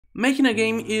Making a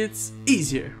game is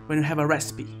easier when you have a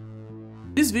recipe.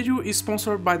 This video is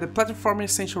sponsored by the Platform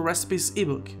Essential Recipes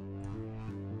ebook.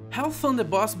 Have fun the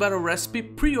boss battle recipe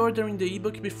pre-ordering the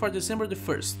ebook before December the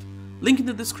 1st, link in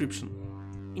the description.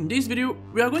 In this video,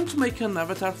 we are going to make an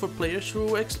avatar for players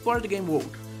who explore the game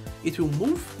world. It will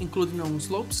move, including on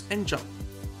slopes and jump.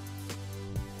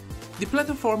 The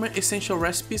Platformer Essential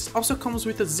Recipes also comes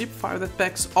with a zip file that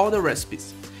packs all the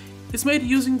recipes. It's made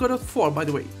using Godot 4, by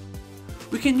the way.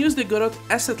 We can use the Godot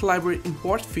Asset Library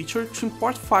import feature to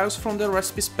import files from the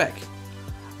recipes pack.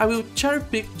 I will cherry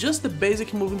pick just the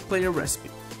basic moving player recipe.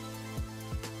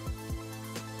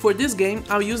 For this game,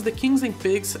 I'll use the Kings and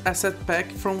Pigs asset pack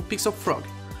from Pixel Frog,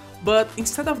 but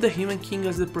instead of the human king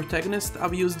as the protagonist,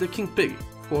 I'll use the King Pig,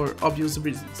 for obvious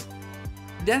reasons.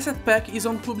 The asset pack is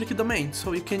on public domain,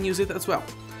 so you can use it as well.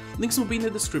 Links will be in the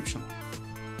description.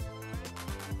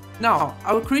 Now,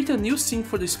 I will create a new scene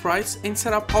for the sprites and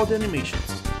set up all the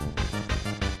animations.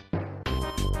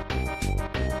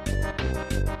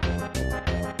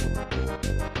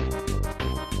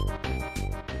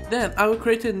 Then I will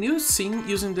create a new scene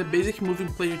using the basic moving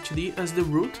player 2D as the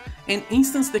root and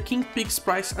instance the King Pig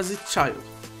sprite as its child.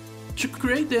 To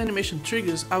create the animation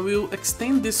triggers, I will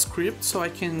extend this script so I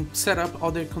can set up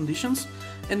all the conditions,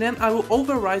 and then I will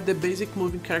override the basic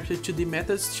moving character 2D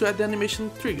methods to add the animation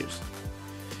triggers.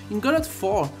 In Godot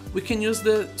 4, we can use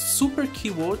the super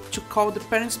keyword to call the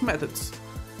parents methods.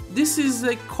 This is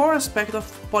a core aspect of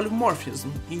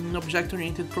polymorphism in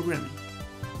object-oriented programming.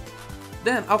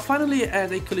 Then I'll finally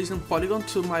add a collision polygon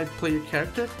to my player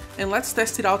character, and let's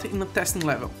test it out in a testing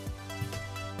level.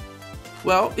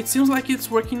 Well, it seems like it's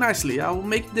working nicely. I'll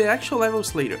make the actual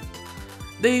levels later.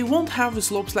 They won't have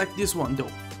slopes like this one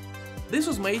though. This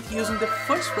was made using the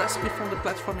first recipe from the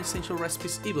Platform Essential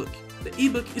Recipes ebook. The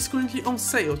ebook is currently on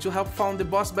sale to help fund the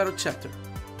boss battle chapter.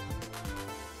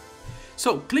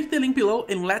 So click the link below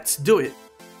and let's do it!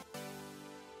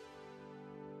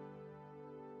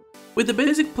 With the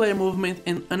basic player movement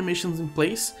and animations in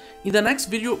place, in the next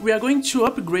video we are going to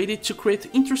upgrade it to create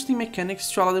interesting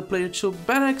mechanics to allow the player to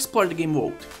better explore the game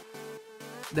world.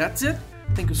 That's it,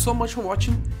 thank you so much for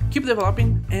watching, keep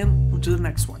developing, and until the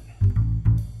next one.